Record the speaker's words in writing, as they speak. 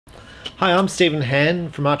Hi, I'm Stephen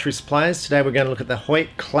Han from Archery Supplies. Today we're going to look at the Hoyt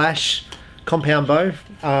Klash compound bow.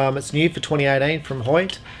 It's new for 2018 from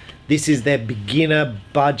Hoyt. This is their beginner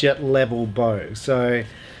budget level bow. So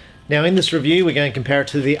now in this review we're going to compare it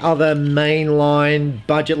to the other mainline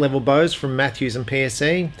budget level bows from Matthews and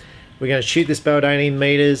PSE. We're going to shoot this bow at 18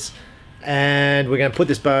 meters and we're going to put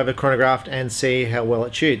this bow over chronographed and see how well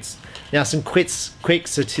it shoots. Now some quick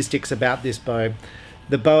statistics about this bow.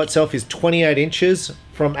 The bow itself is 28 inches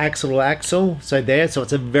from axle to axle, so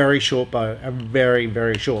it's a very short bow, a very,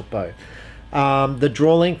 very short bow. The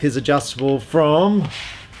draw length is adjustable from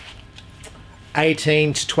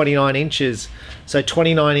 18 to 29 inches. So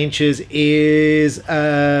 29 inches is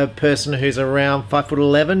a person who's around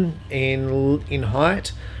 5'11" in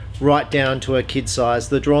height, right down to a kid size.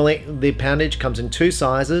 The draw length, the poundage comes in two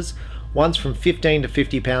sizes. One's from 15 to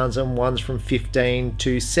 50 pounds and one's from 15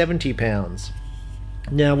 to 70 pounds.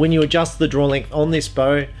 Now when you adjust the draw length on this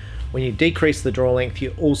bow, when you decrease the draw length,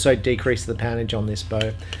 you also decrease the poundage on this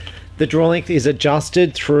bow. The draw length is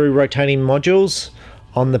adjusted through rotating modules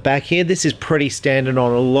on the back here. This is pretty standard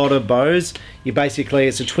on a lot of bows.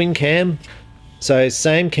 It's a twin cam, so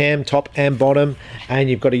same cam top and bottom, and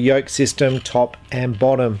you've got a yoke system top and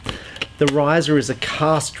bottom. The riser is a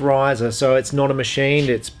cast riser, so it's not a machined,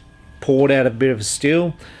 it's poured out a bit of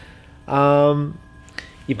steel.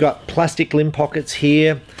 You've got plastic limb pockets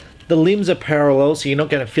here. The limbs are parallel, so you're not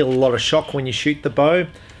going to feel a lot of shock when you shoot the bow,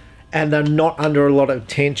 and they're not under a lot of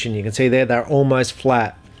tension. You can see there they're almost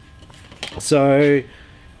flat. So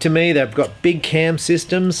to me, they've got big cam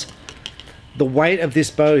systems. The weight of this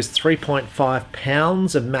bow is 3.5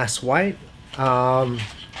 pounds of mass weight.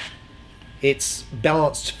 It's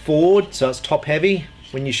balanced forward, so it's top heavy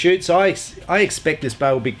when you shoot. So I expect this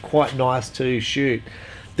bow will be quite nice to shoot.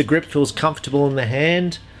 The grip feels comfortable in the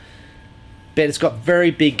hand, but it's got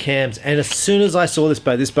very big cams. And as soon as I saw this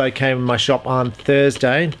bow came in my shop on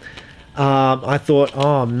Thursday, I thought,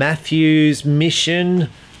 oh, Matthews, Mission,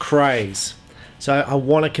 Craze. So I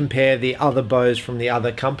want to compare the other bows from the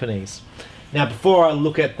other companies. Now before I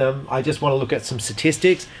look at them, I just want to look at some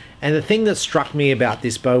statistics. And the thing that struck me about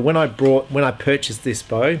this bow, when I purchased this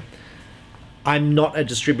bow, I'm not a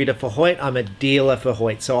distributor for Hoyt, I'm a dealer for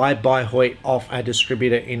Hoyt. So I buy Hoyt off a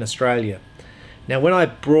distributor in Australia. Now when I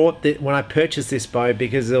purchased this bow,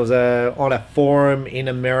 because there was on a forum in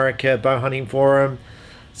America, bow hunting forum,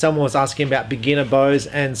 someone was asking about beginner bows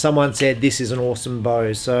and someone said this is an awesome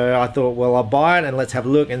bow. So I thought, well, I'll buy it and let's have a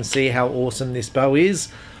look and see how awesome this bow is.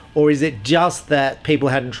 Or is it just that people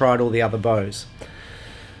hadn't tried all the other bows?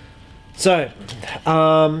 So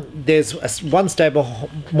there's one stable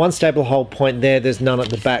hold point there. There's none at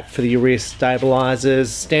the back for the rear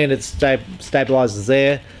stabilizers. Standard stabilizers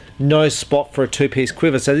there. No spot for a two-piece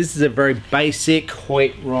quiver. So this is a very basic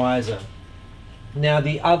Hoyt riser. Now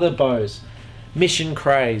the other bows, Mission,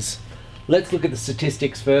 Craze. Let's look at the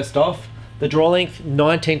statistics first off. The draw length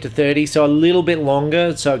 19 to 30, so a little bit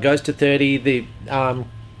longer. So it goes to 30. The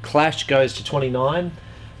Klash goes to 29.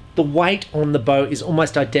 The weight on the bow is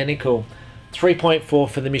almost identical. 3.4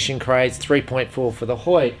 for the Mission Craze, 3.4 for the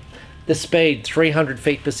Hoyt. The speed, 300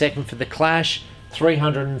 feet per second for the Klash,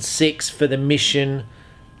 306 for the Mission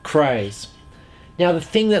Craze. Now the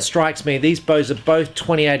thing that strikes me, these bows are both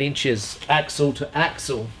 28 inches axle to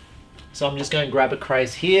axle. So I'm just going to grab a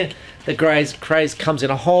Craze here. The Craze comes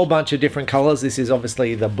in a whole bunch of different colors. This is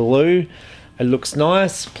obviously the blue. It looks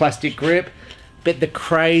nice, plastic grip. But the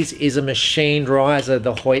Craze is a machined riser,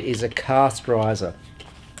 the Hoyt is a cast riser.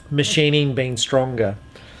 Machining being stronger.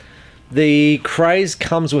 The Craze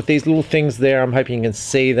comes with these little things there, I'm hoping you can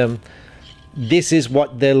see them. This is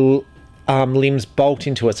what the limbs bolt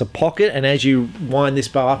into. It's a pocket, and as you wind this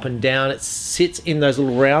bow up and down, it sits in those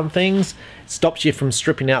little round things. It stops you from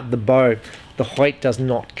stripping out the bow. The Hoyt does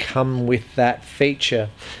not come with that feature.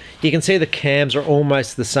 You can see the cams are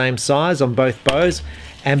almost the same size on both bows,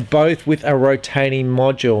 and both with a rotating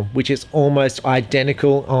module, which is almost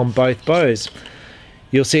identical on both bows.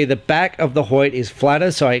 You'll see the back of the Hoyt is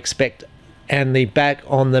flatter, so I expect, and the back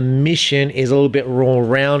on the Mission is a little bit more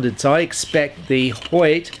rounded, so I expect the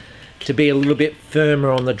Hoyt to be a little bit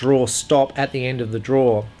firmer on the draw stop at the end of the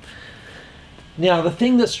draw. Now the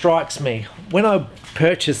thing that strikes me, when I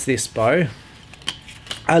purchased this bow,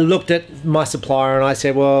 I looked at my supplier and I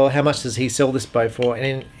said, well, how much does he sell this bow for?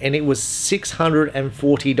 And it was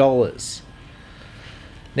 $640.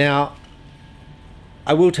 Now,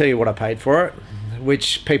 I will tell you what I paid for it,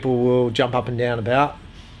 which people will jump up and down about.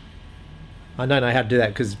 I don't know how to do that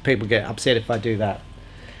because people get upset if I do that.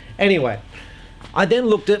 Anyway, I then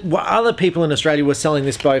looked at what other people in Australia were selling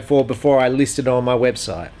this bow for before I listed it on my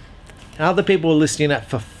website. Other people were listing it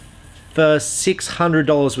for for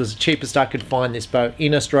 $600 was the cheapest I could find this bow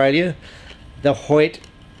in Australia. The Hoyt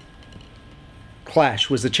Klash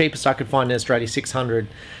was the cheapest I could find in Australia, $600.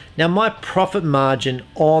 Now my profit margin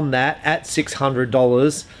on that at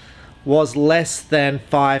 $600 was less than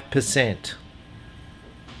 5%.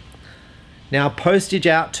 Now postage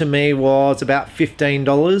out to me was about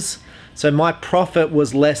 $15, so my profit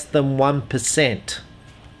was less than 1%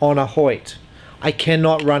 on a Hoyt. I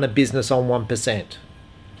cannot run a business on 1%.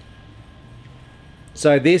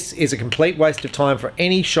 So this is a complete waste of time for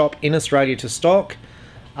any shop in Australia to stock.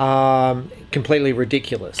 Completely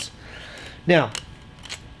ridiculous. Now,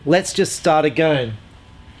 let's just start again.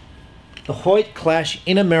 The Hoyt Klash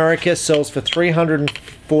in America sells for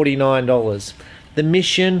 $349. The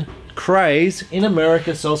Mission Craze in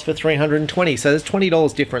America sells for $320. So there's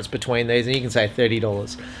 $20 difference between these, and you can say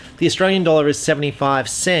 $30. The Australian dollar is 75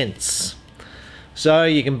 cents. So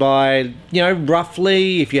you can buy, you know,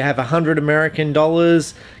 roughly, if you have 100 American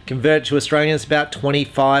dollars, convert to Australian, it's about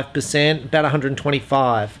 25%, about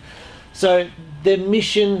 125. So the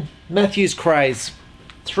Mission Matthews Craze,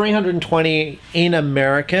 $320 in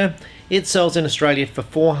America. It sells in Australia for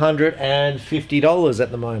 $450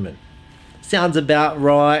 at the moment. Sounds about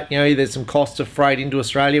right. You know, there's some cost of freight into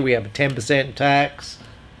Australia. We have a 10% tax.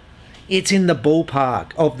 It's in the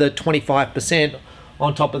ballpark of the 25%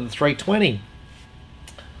 on top of the 320.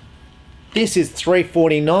 This is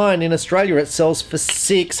 $349 in Australia. It sells for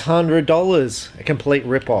 $600. A complete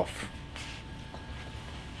rip-off.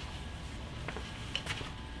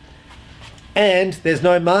 And there's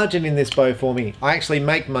no margin in this bow for me. I actually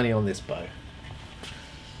make money on this bow.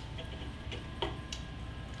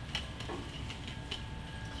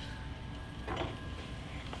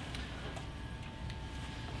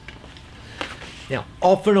 Now,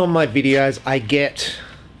 often on my videos, I get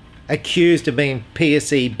accused of being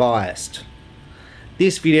PSE biased.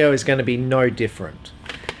 This video is going to be no different.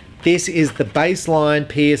 This is the baseline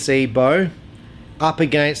PSE bow up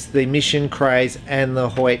against the Mission Craze and the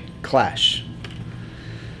Hoyt Klash.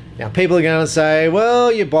 Now people are going to say,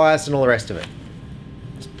 well, you're biased and all the rest of it.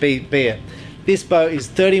 Be it. This bow is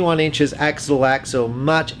 31 inches axle to axle,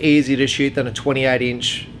 much easier to shoot than a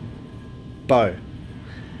 28-inch bow.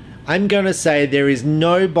 I'm going to say there is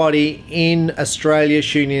nobody in Australia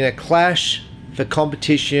shooting a Klash for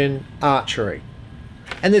competition archery.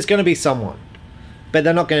 And there's going to be someone, but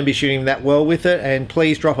they're not going to be shooting that well with it, and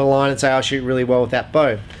please drop a line and say I'll shoot really well with that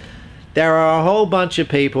bow. There are a whole bunch of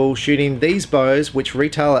people shooting these bows which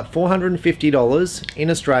retail at $450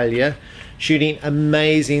 in Australia, shooting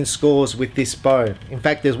amazing scores with this bow. In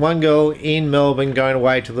fact, there's one girl in Melbourne going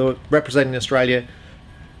away to the representing Australia,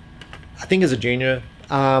 I think as a junior,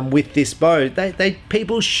 with this bow.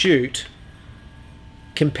 People shoot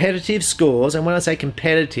competitive scores, and when I say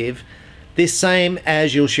competitive, the same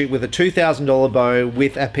as you'll shoot with a $2,000 bow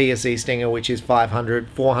with a PSE stinger, which is $500,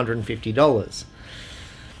 $450.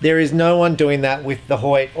 There is no one doing that with the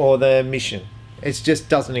Hoyt or the Mission. It just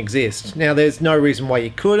doesn't exist. Now, there's no reason why you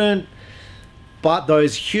couldn't, but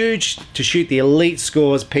those huge, to shoot the elite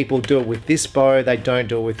scores, people do it with this bow. They don't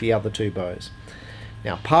do it with the other two bows.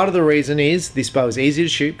 Now, part of the reason is this bow is easy to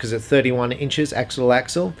shoot because it's 31 inches axle to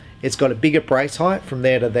axle. It's got a bigger brace height from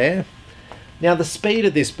there to there. Now, the speed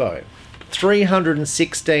of this bow,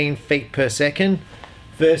 316 feet per second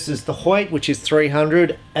versus the Hoyt, which is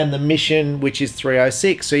 300, and the Mission, which is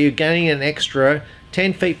 306. So you're gaining an extra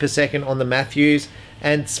 10 feet per second on the Matthews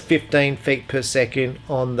and 15 feet per second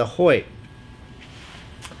on the Hoyt.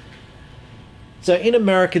 So in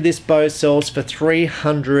America, this bow sells for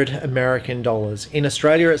 $300 American dollars. In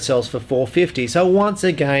Australia, it sells for $450. So once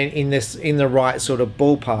again, in the right sort of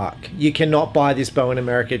ballpark. You cannot buy this bow in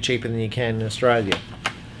America cheaper than you can in Australia.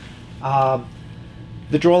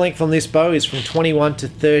 The draw length on this bow is from 21 to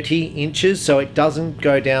 30 inches, so it doesn't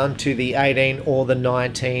go down to the 18 or the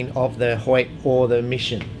 19 of the Hoyt or the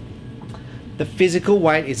Mission. The physical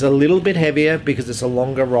weight is a little bit heavier because it's a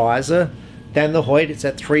longer riser than the Hoyt. It's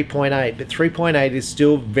at 3.8, but 3.8 is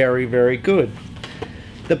still very, very good.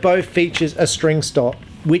 The bow features a string stop,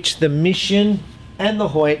 which the Mission and the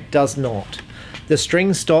Hoyt does not. The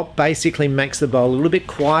string stop basically makes the bow a little bit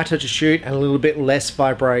quieter to shoot and a little bit less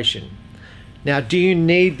vibration. Now, do you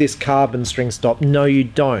need this carbon string stop? No, you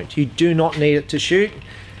don't. You do not need it to shoot.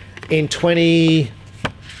 In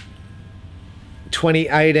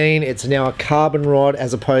 2018, it's now a carbon rod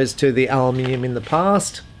as opposed to the aluminium in the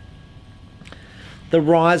past. The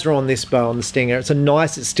riser on this bow, on the Stinger, it's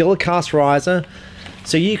still a cast riser,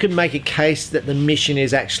 so you could make a case that the Mission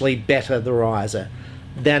is actually better, the riser,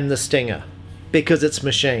 than the Stinger, because it's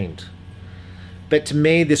machined. But to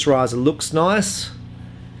me, this riser looks nice.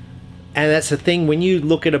 And that's the thing, when you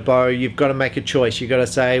look at a bow, you've got to make a choice. You've got to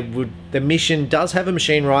say, the Mission does have a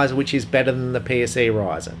machine riser, which is better than the PSE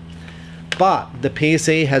riser. But the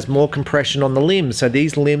PSE has more compression on the limbs, so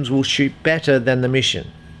these limbs will shoot better than the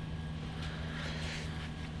Mission.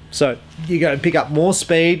 So you're going to pick up more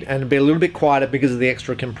speed and be a little bit quieter because of the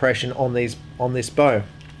extra compression on this bow.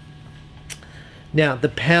 Now, the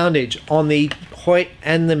poundage on the Hoyt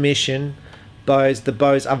and the Mission bows, the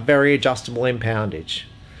bows are very adjustable in poundage.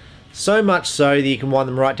 So much so that you can wind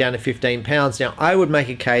them right down to 15 pounds. Now, I would make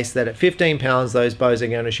a case that at 15 pounds, those bows are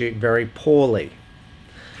going to shoot very poorly.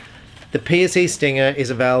 The PSE Stinger is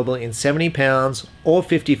available in 70 pounds or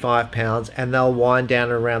 55 pounds, and they'll wind down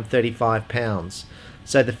at around 35 pounds.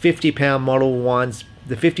 So the 50-pound model winds,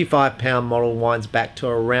 the 55-pound model winds back to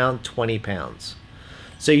around 20 pounds.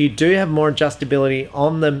 So you do have more adjustability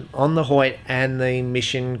on the Hoyt and the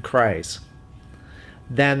Mission Craze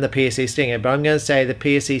than the PSE Stinger, but I'm going to say the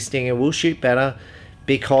PSE Stinger will shoot better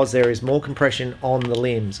because there is more compression on the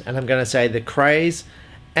limbs. And I'm going to say the Craze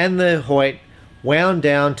and the Hoyt wound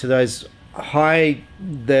down to those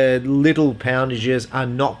the little poundages are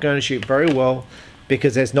not going to shoot very well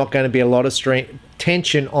because there's not going to be a lot of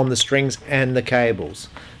tension on the strings and the cables.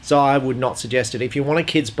 So I would not suggest it. If you want a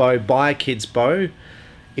kid's bow, buy a kid's bow.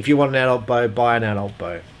 If you want an adult bow, buy an adult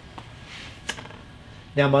bow.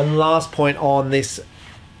 Now, my last point on this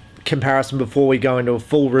comparison before we go into a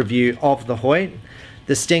full review of the Hoyt,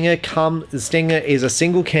 the Stinger is a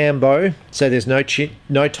single cam bow, so there's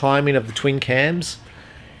no timing of the twin cams,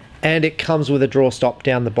 and it comes with a draw stop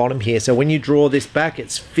down the bottom here. So when you draw this back,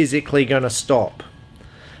 it's physically going to stop.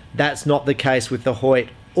 That's not the case with the Hoyt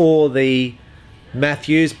or the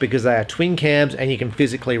Matthews because they are twin cams and you can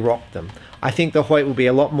physically rock them. I think the Hoyt will be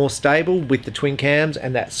a lot more stable with the twin cams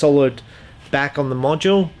and that solid back on the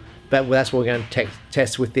module, but that's what we're going to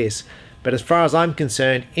test with this. But as far as I'm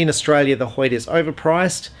concerned, in Australia the Hoyt is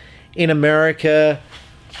overpriced. In America,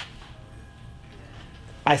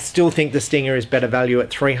 I still think the Stinger is better value at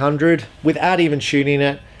 $300 without even shooting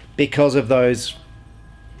it because of those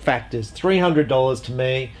factors. $300 to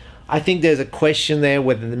me. I think there's a question there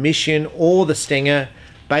whether the Mission or the Stinger,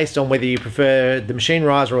 based on whether you prefer the machine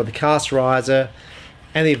riser or the cast riser.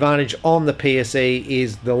 And the advantage on the PSE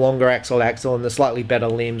is the longer axle and the slightly better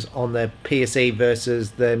limbs on the PSE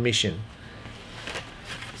versus the Mission.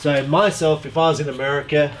 So myself, if I was in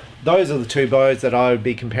America, those are the two bows that I would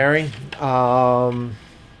be comparing. In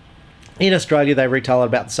Australia, they retail at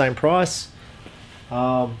about the same price.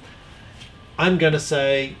 I'm going to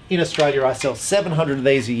say in Australia, I sell 700 of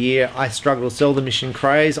these a year. I struggle to sell the Mission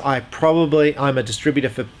Craze. I'm a distributor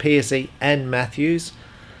for PSE and Matthews.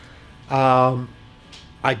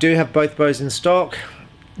 I do have both bows in stock.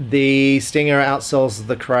 The Stinger outsells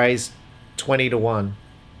the Craze 20 to 1.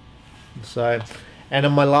 So, and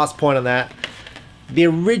on my last point on that, the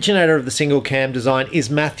originator of the single cam design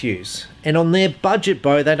is Matthews. And on their budget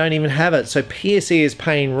bow, they don't even have it. So PSE is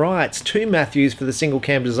paying rights to Matthews for the single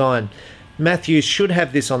cam design. Matthews should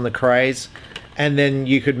have this on the Craze, and then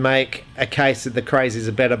you could make a case that the Craze is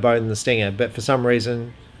a better bow than the Stinger. But for some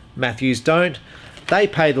reason, Matthews don't. They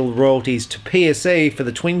pay the royalties to PSE for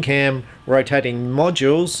the twin cam rotating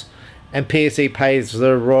modules, and PSE pays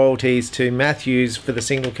the royalties to Matthews for the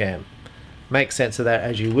single cam. Make sense of that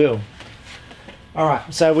as you will.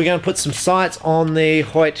 Alright, so we're going to put some sights on the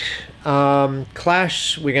Hoyt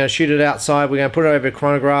Klash. We're going to shoot it outside. We're going to put it over a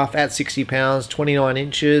chronograph at 60 pounds, 29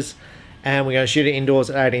 inches, and we're going to shoot it indoors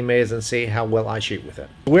at 18 meters and see how well I shoot with it.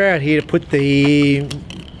 We're out here to put the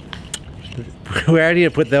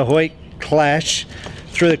Hoyt Klash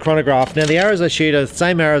through the chronograph. Now the arrows I shoot are the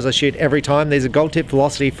same arrows I shoot every time. These are gold tip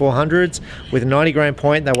velocity 400s with a 90 grain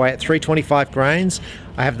point. They weigh at 325 grains.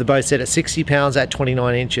 I have the bow set at 60 pounds at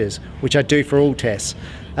 29 inches, which I do for all tests.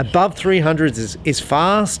 Above 300s is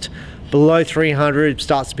fast. Below 300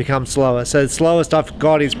 starts to become slower. So the slowest I've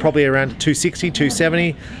got is probably around 260,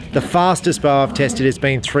 270. The fastest bow I've tested has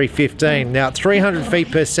been 315. Now at 300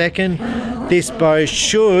 feet per second, this bow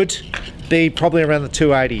should be probably around the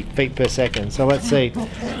 280 feet per second. So let's see.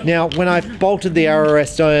 Now when I've bolted the arrow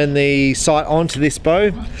rest and the sight onto this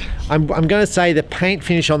bow, I'm going to say the paint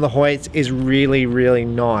finish on the Hoyts is really, really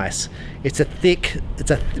nice. It's a thick,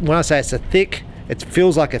 when I say it's a thick, it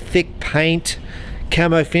feels like a thick paint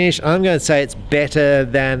camo finish. I'm going to say it's better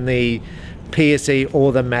than the PSE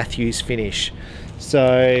or the Matthews finish.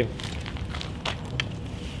 So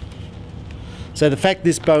the fact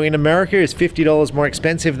this bow in America is $50 more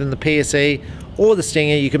expensive than the PSE or the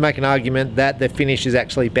Stinger, you can make an argument that the finish is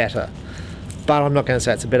actually better. But I'm not going to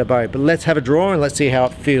say it's a better bow. But let's have a draw and let's see how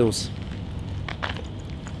it feels.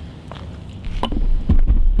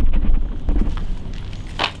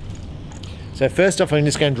 So first off, I'm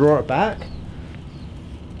just going to draw it back.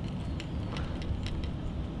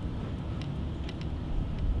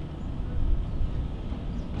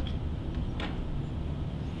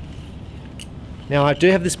 Now I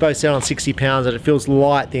do have this bow set on 60 pounds and it feels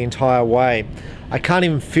light the entire way. I can't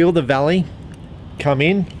even feel the valley come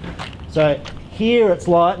in. So here it's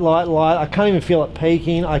light, light, light. I can't even feel it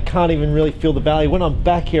peaking. I can't even really feel the valley. When I'm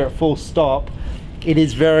back here at full stop, it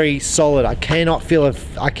is very solid. I cannot feel a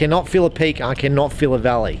peak, I cannot feel a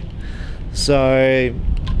valley. So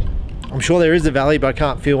I'm sure there is a valley, but I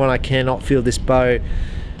can't feel one. I cannot feel this bow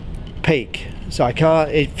peak. So I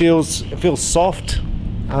can't, it feels soft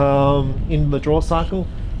in the draw cycle.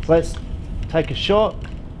 So let's take a shot.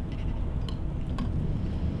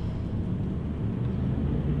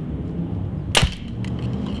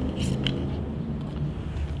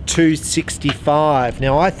 .265.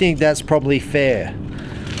 Now I think that's probably fair.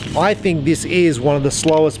 I think this is one of the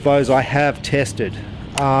slowest bows I have tested.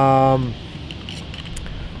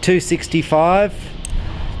 265.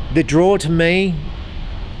 The draw to me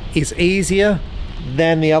is easier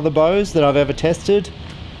than the other bows that I've ever tested.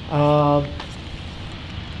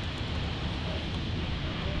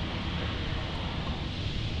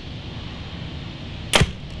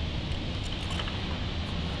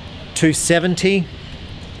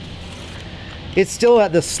 It's still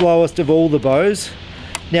at the slowest of all the bows.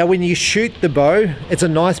 Now when you shoot the bow, it's a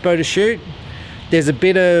nice bow to shoot. There's a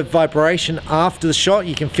bit of vibration after the shot,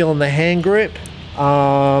 you can feel in the hand grip.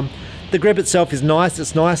 The grip itself is nice,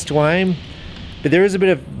 it's nice to aim, but there is a bit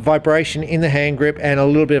of vibration in the hand grip and a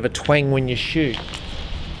little bit of a twang when you shoot.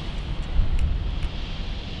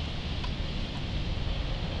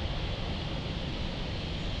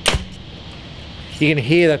 You can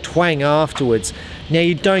hear the twang afterwards. Now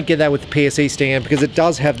you don't get that with the PSE stinger because it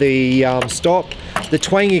does have the stop. The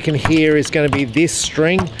twang you can hear is going to be this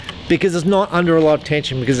string because it's not under a lot of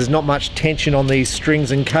tension, because there's not much tension on these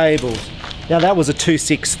strings and cables. Now that was a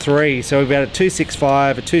 263, so we've got a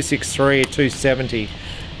 265, a 263, a 270.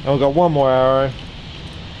 And we've got one more arrow.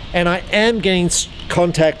 And I am getting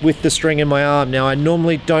contact with the string in my arm. Now I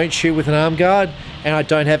normally don't shoot with an arm guard and I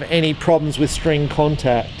don't have any problems with string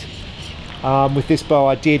contact. With this bow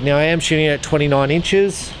I did. Now I am shooting at 29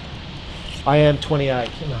 inches. I am 28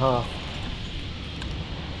 and a half.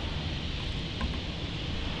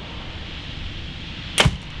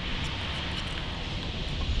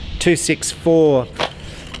 .264.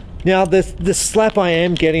 Now the slap I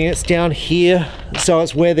am getting, it's down here, so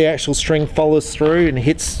it's where the actual string follows through and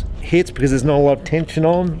hits because there's not a lot of tension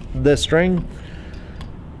on the string.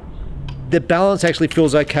 The balance actually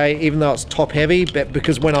feels okay even though it's top heavy, but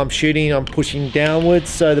because when I'm shooting I'm pushing downwards,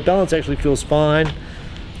 so the balance actually feels fine.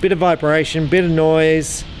 Bit of vibration, bit of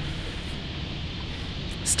noise.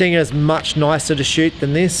 Stinger is much nicer to shoot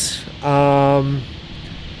than this. I'm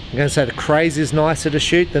going to say the Craze is nicer to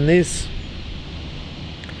shoot than this.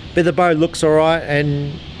 But the bow looks alright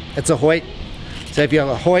and it's a Hoyt. So if you have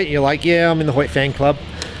a Hoyt, you're like, yeah, I'm in the Hoyt fan club.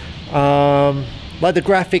 Like the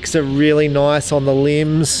graphics are really nice on the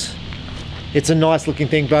limbs. It's a nice looking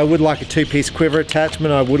thing, but I would like a two-piece quiver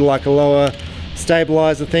attachment. I would like a lower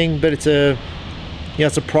stabilizer thing, but it's a, you know,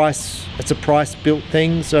 it's a price built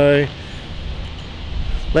thing. So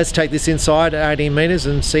let's take this inside at 18 meters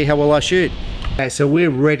and see how well I shoot. Okay, so we're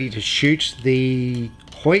ready to shoot the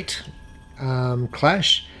Hoyt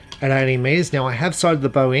Klash at 18 meters. Now I have sighted the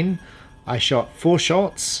bow in. I shot 4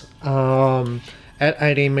 shots at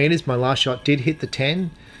 18 meters. My last shot did hit the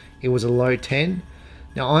 10. It was a low 10.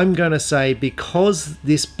 Now I'm going to say, because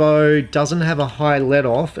this bow doesn't have a high let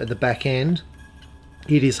off at the back end,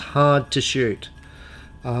 it is hard to shoot.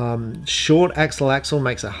 Short axle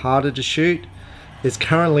makes it harder to shoot. There's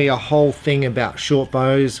currently a whole thing about short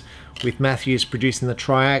bows with Matthews producing the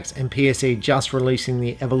Triax and PSE just releasing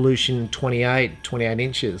the Evolution 28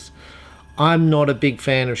 inches. I'm not a big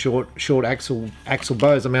fan of short axle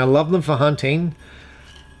bows. I mean, I love them for hunting,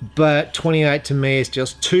 but 28 to me is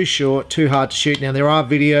just too short, too hard to shoot. Now there are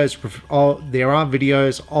videos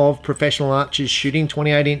of professional archers shooting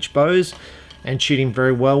 28-inch bows and shooting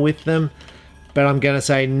very well with them, but I'm going to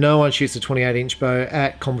say no one shoots a 28-inch bow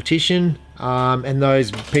at competition. And those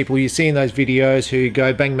people you see in those videos who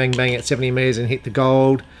go bang bang bang at 70 meters and hit the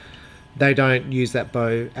gold, they don't use that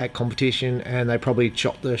bow at competition, and they probably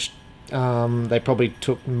shot they probably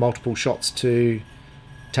took multiple shots to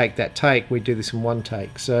take that take. We do this in one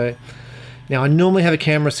take. So now I normally have a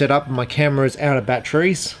camera set up and my camera is out of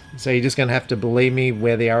batteries, so you're just going to have to believe me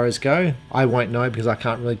where the arrows go. I won't know because I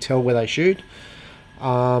can't really tell where they shoot.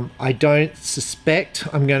 I don't suspect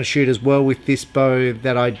I'm going to shoot as well with this bow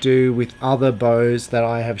that I do with other bows that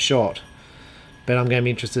I have shot. but I'm going to be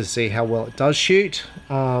interested to see how well it does shoot.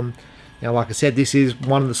 Now, like I said, this is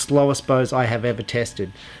one of the slowest bows I have ever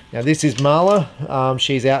tested. Now, this is Marla.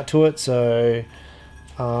 She's out to it, so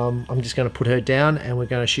I'm just going to put her down and we're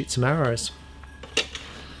going to shoot some arrows.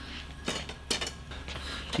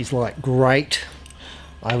 She's like, great.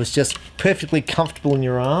 I was just perfectly comfortable in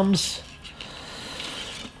your arms.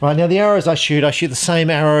 Right, now the arrows I shoot the same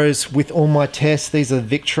arrows with all my tests. These are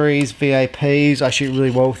Victories, VAPs. I shoot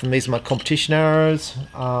really well with them. These are my competition arrows.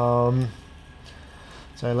 So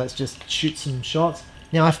let's just shoot some shots.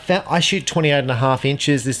 Now I shoot 28.5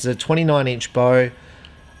 inches. This is a 29-inch bow,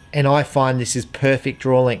 and I find this is perfect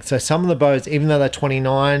draw length. So some of the bows, even though they're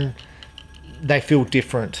 29, they feel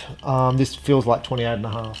different. This feels like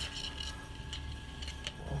 28.5.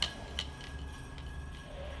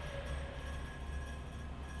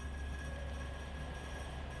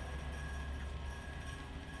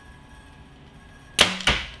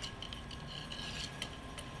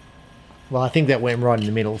 Well, I think that went right in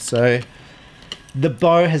the middle. So the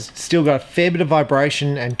bow has still got a fair bit of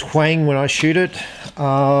vibration and twang when I shoot it.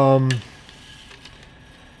 I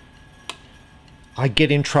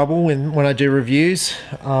get in trouble when I do reviews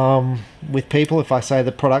with people if I say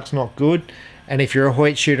the product's not good. And if you're a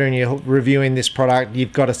Hoyt shooter and you're reviewing this product,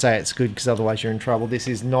 you've got to say it's good, because otherwise you're in trouble. This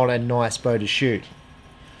is not a nice bow to shoot.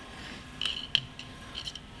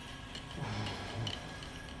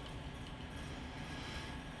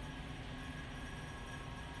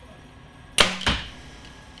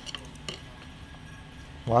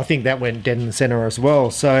 Well, I think that went dead in the center as well.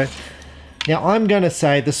 So now I'm going to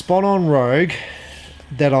say the spot on Rogue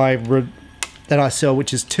that I sell,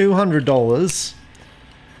 which is $200.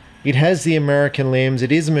 It has the American limbs.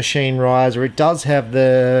 It is a machine riser. It does have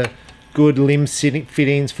the good limb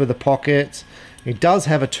fittings for the pockets. It does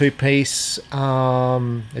have a two-piece.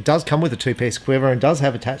 It does come with a two-piece quiver and does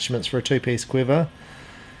have attachments for a two-piece quiver.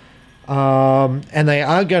 And they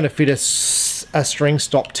are going to fit a string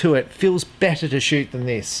stop to it. Feels better to shoot than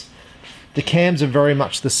this. The cams are very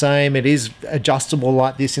much the same. It is adjustable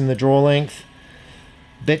like this in the draw length.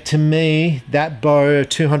 But to me, that bow,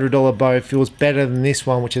 $200 bow, feels better than this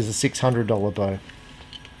one, which is a $600 bow.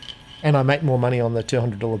 And I make more money on the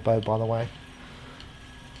 $200 bow, by the way.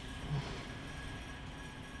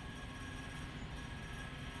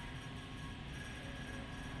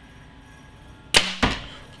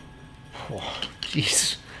 Oh,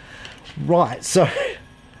 jeez. Right, so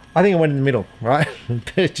I think I went in the middle, right?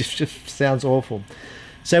 It just sounds awful.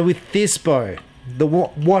 So with this bow,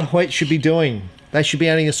 what Hoyt should be doing, they should be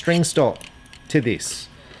adding a string stop to this.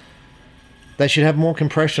 They should have more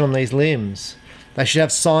compression on these limbs. They should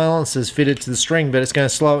have silencers fitted to the string, but it's going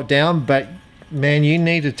to slow it down. But man, you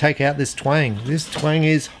need to take out this twang. This twang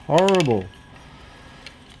is horrible.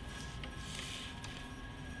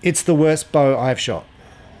 It's the worst bow I've shot.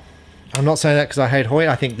 I'm not saying that because I hate Hoyt.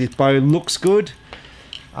 I think this bow looks good.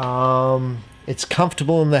 It's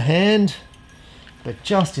comfortable in the hand, but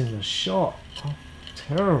just in the shot, oh,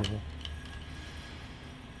 terrible.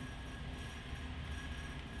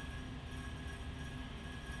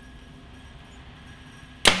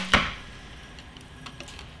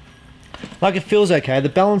 Like, it feels okay. The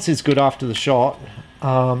balance is good after the shot.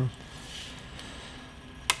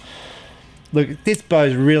 Look, this bow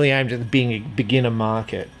is really aimed at the beginner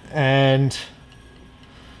market. And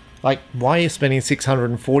like, why are you spending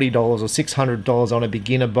 $640 or $600 on a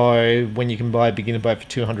beginner bow when you can buy a beginner bow for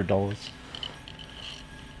 $200?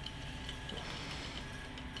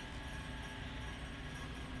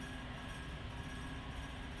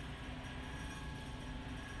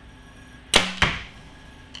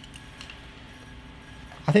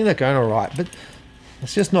 I think they're going all right, but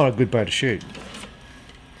it's just not a good bow to shoot.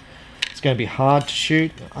 It's going to be hard to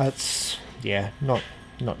shoot. It's, yeah, not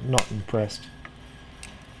impressed.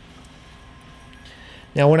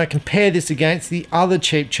 Now, when I compare this against the other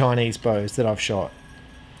cheap Chinese bows that I've shot,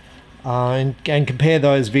 and compare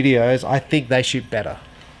those videos, I think they shoot better.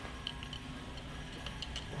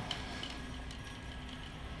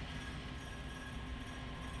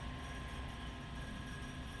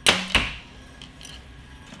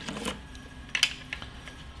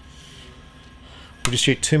 We'll just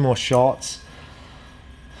shoot two more shots.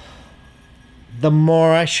 The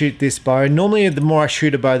more I shoot this bow, normally the more I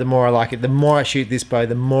shoot a bow, the more I like it. The more I shoot this bow,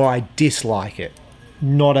 the more I dislike it.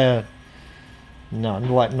 Not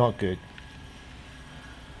good.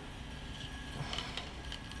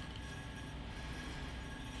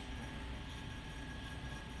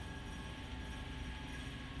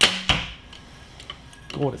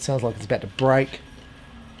 God, it sounds like it's about to break.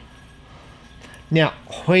 Now,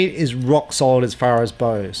 Hoyt is rock solid as far as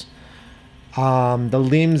bows. The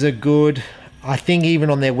limbs are good. I think even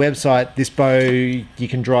on their website, this bow you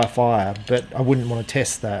can dry fire, but I wouldn't want to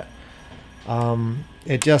test that.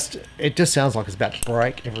 It just sounds like it's about to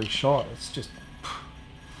break every shot. It's just...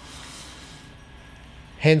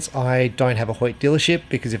 Hence, I don't have a Hoyt dealership,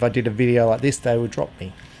 because if I did a video like this, they would drop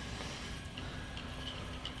me.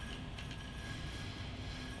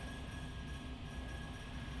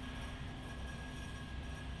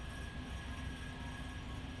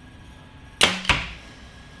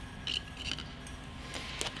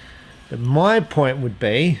 But my point would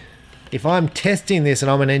be, if I'm testing this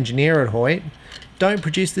and I'm an engineer at Hoyt, don't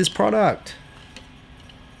produce this product.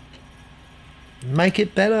 Make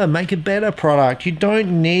it better. Make a better product. You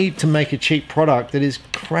don't need to make a cheap product that is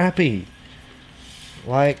crappy.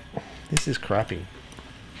 Like, this is crappy.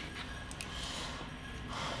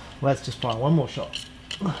 Let's just fire one more shot.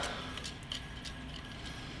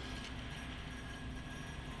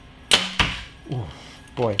 Ooh,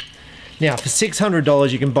 boy. Now, for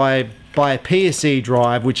 $600, you can buy a PSE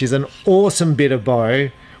drive, which is an awesome bit of bow,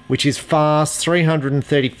 which is fast,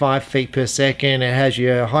 335 feet per second. It has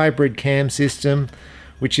your hybrid cam system,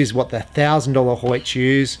 which is what the $1,000 Hoyts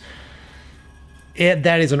use.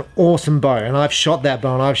 That is an awesome bow, and I've shot that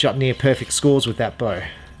bow, and I've shot near perfect scores with that bow.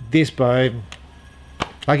 This bow,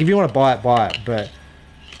 like, if you want to buy it, but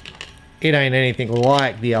it ain't anything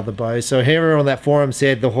like the other bows. So whoever on that forum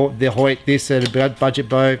said the Hoyt, this is a budget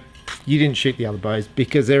bow, you didn't shoot the other bows,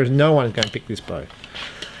 because there is no one going to pick this bow.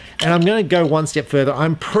 And I'm going to go one step further.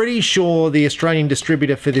 I'm pretty sure the Australian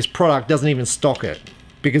distributor for this product doesn't even stock it,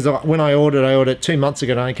 because when I ordered it 2 months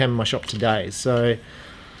ago, and it only came in my shop today. So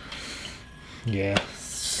yeah,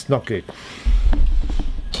 it's not good.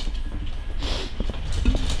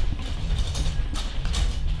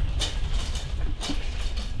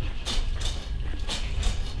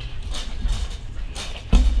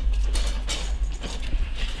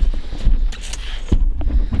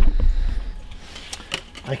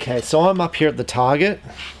 Okay, so I'm up here at the target.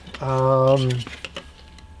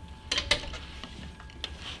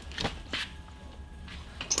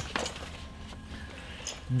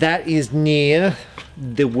 That is near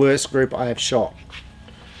the worst group I have shot.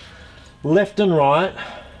 Left and right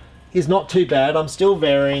is not too bad. I'm still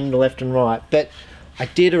varying the left and right, but I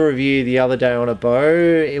did a review the other day on a bow.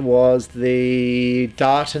 It was the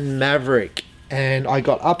Darton Maverick, and I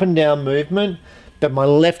got up and down movement, but my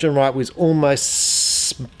left and right was almost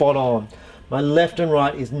spot on. My left and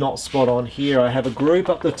right is not spot on here. I have a group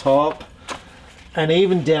up the top, and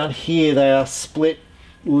even down here they are split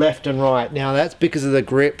left and right. Now that's because of the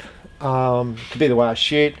grip, could be the way I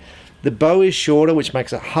shoot. The bow is shorter, which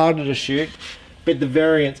makes it harder to shoot, but the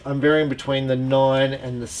variance, I'm varying between the 9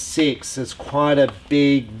 and the 6. It's quite a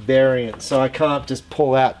big variance, so I can't just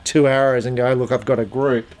pull out 2 arrows and go, look, I've got a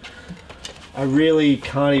group. I really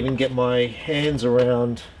can't even get my hands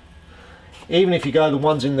around. Even if you go the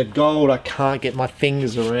ones in the gold, I can't get my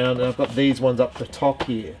fingers around, and I've got these ones up the top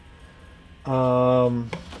here. Not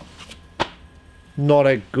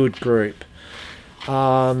a good group.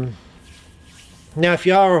 Now if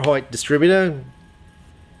you are a Hoyt distributor,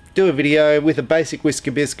 do a video with a basic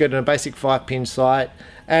whisker biscuit and a basic 5-pin sight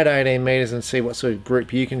at 18 meters and see what sort of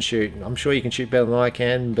group you can shoot. I'm sure you can shoot better than I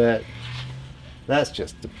can, but that's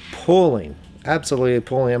just appalling. Absolutely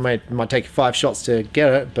appalling. I might take 5 shots to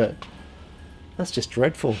get it, but that's just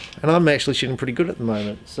dreadful. And I'm actually shooting pretty good at the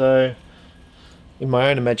moment, so in my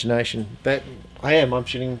own imagination. But I'm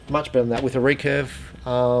shooting much better than that. With a recurve,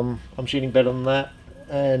 I'm shooting better than that,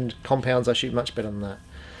 and compounds I shoot much better than that.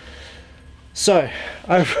 So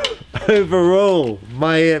overall,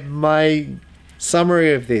 my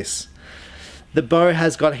summary of this: the bow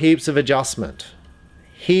has got heaps of adjustment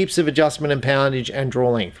and poundage and draw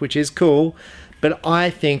length, which is cool. But I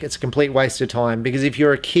think it's a complete waste of time, because if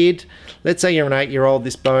you're a kid, let's say you're an 8-year-old,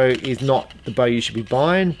 this bow is not the bow you should be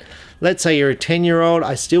buying. Let's say you're a 10-year-old,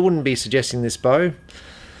 I still wouldn't be suggesting this bow.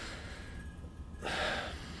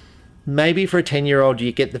 Maybe for a 10-year-old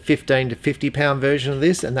you get the 15 to 50 pound version of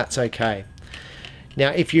this, and that's okay. Now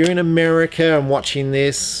if you're in America and watching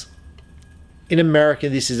this, in America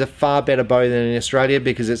this is a far better bow than in Australia,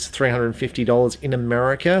 because it's $350 in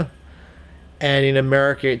America. And in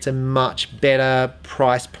America, it's a much better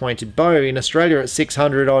price pointed bow. In Australia, at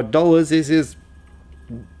 $600 odd, this is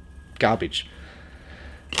garbage.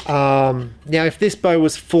 Now, if this bow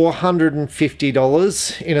was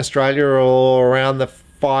 $450 in Australia, or around the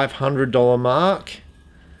 $500 mark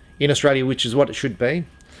in Australia, which is what it should be,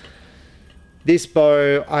 this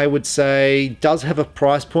bow, I would say, does have a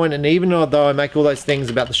price point. And even though I make all those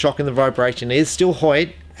things about the shock and the vibration, it is still Hoyt,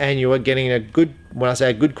 and you are getting a good, when I say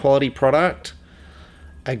a good quality product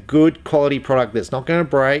that's not going to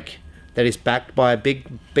break, that is backed by a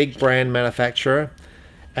big brand manufacturer,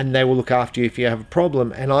 and they will look after you if you have a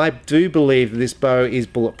problem. And I do believe that this bow is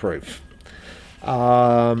bulletproof.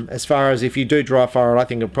 As far as if you do dry fire it, I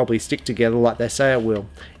think it'll probably stick together like they say it will.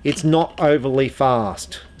 It's not overly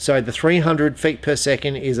fast. So the 300 feet per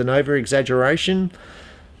second is an over-exaggeration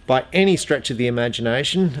by any stretch of the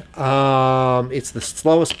imagination. It's the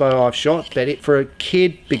slowest bow I've shot, but for a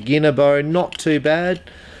kid beginner bow, not too bad.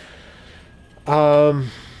 The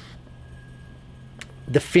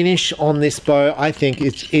finish on this bow, I think,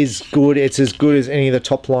 is good. It's as good as any of the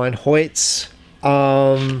top line Hoyts.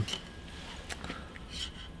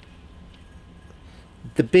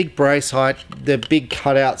 The big brace height, the big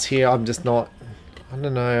cutouts here, I'm just not, I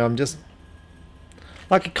don't know, I'm just,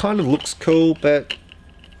 like, it kind of looks cool, but,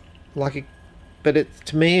 like,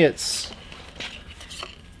 to me, it's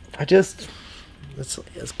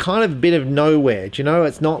kind of a bit of nowhere, do you know?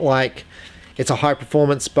 It's not like it's a high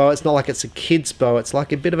performance bow, it's not like it's a kid's bow, it's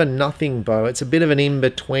like a bit of a nothing bow, it's a bit of an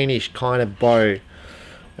in-betweenish kind of bow,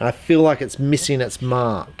 and I feel like it's missing its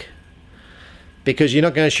mark, because you're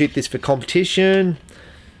not going to shoot this for competition.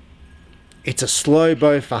 It's a slow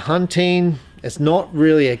bow for hunting. It's not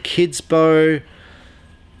really a kid's bow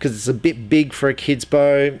because it's a bit big for a kid's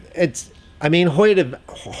bow. I mean, Hoyt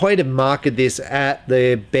have marketed this at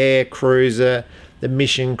the Bear Cruiser, the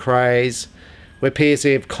Mission Craze, where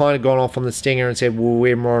PSE have kind of gone off on the stinger and said, well,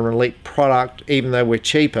 we're more an elite product, even though we're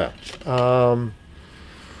cheaper. But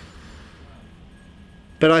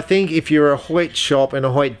I think if you're a Hoyt shop and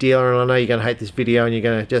a Hoyt dealer, and I know you're going to hate this video and you're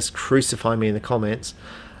going to just crucify me in the comments,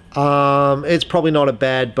 it's probably not a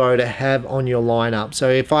bad bow to have on your lineup. So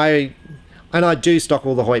and I do stock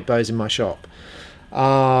all the Hoyt bows in my shop,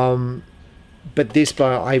 but this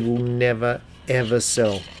bow I will never ever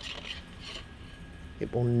sell.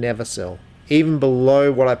 It will never sell, even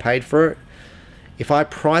below what I paid for it. If I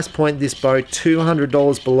price point this bow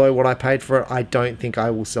 $200 below what I paid for it, I don't think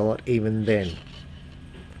I will sell it even then.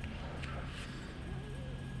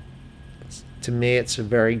 To me, it's a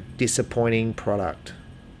very disappointing product.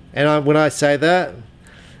 And when I say that,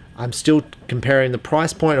 I'm still comparing the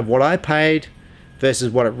price point of what I paid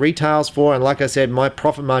versus what it retails for. And like I said, my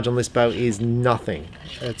profit margin on this bow is nothing.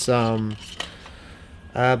 It's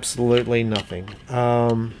absolutely nothing.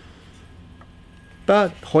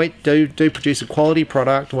 But Hoyt do produce a quality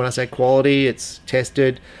product. When I say quality, it's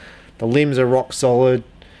tested. The limbs are rock solid.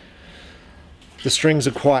 The strings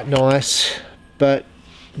are quite nice. But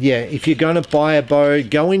yeah, if you're going to buy a bow,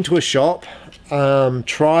 go into a shop,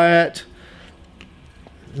 try it.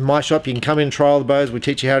 In my shop, you can come in and try all the bows. We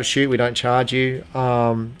teach you how to shoot. We don't charge you.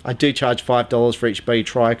 I do charge $5 for each bow you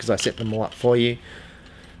try because I set them all up for you.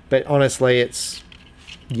 But honestly, it's,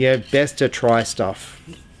 yeah, best to try stuff.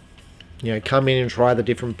 You know, come in and try the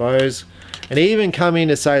different bows. And even come in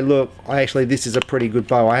to say, look, actually, this is a pretty good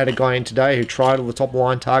bow. I had a guy in today who tried all the top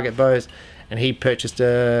line target bows, and he purchased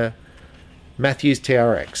a Matthews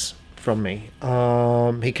TRX from me.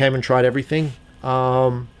 He came and tried everything.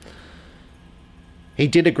 He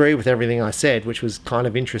did agree with everything I said, which was kind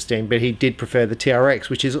of interesting, but he did prefer the TRX,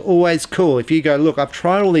 which is always cool. If you go, look, I've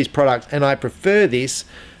tried all these products and I prefer this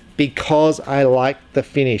because I like the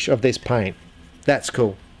finish of this paint. That's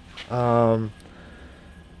cool. But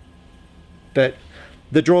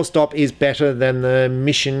the draw stop is better than the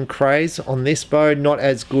Mission Craze on this bow, not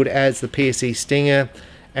as good as the PSE Stinger,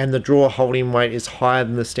 and the draw holding weight is higher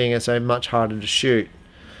than the Stinger, so much harder to shoot.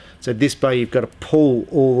 So this bow you've got to pull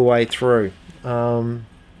all the way through.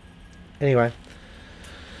 Anyway,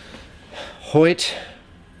 Hoyt,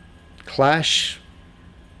 Klash,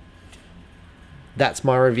 that's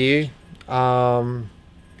my review.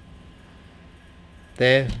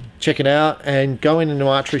 There, check it out, and go in an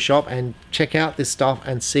archery shop and check out this stuff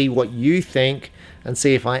and see what you think, and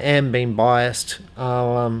see if I am being biased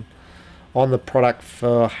on the product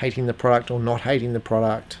for hating the product or not hating the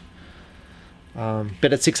product.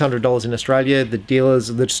 But at $600 in Australia, the dealers,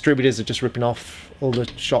 the distributors are just ripping off all the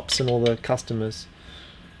shops and all the customers,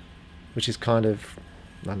 which is kind of,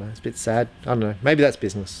 I don't know, it's a bit sad. I don't know, maybe that's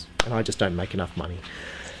business and I just don't make enough money.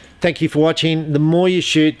 Thank you for watching. The more you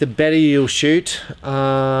shoot, the better you'll shoot,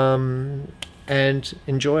 and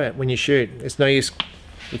enjoy it when you shoot. It's no use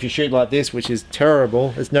if you shoot like this, which is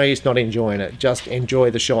terrible. It's no use not enjoying it. Just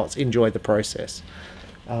enjoy the shots, enjoy the process.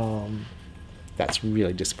 That's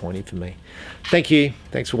really disappointing for me. Thank you.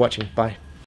 Thanks for watching. Bye.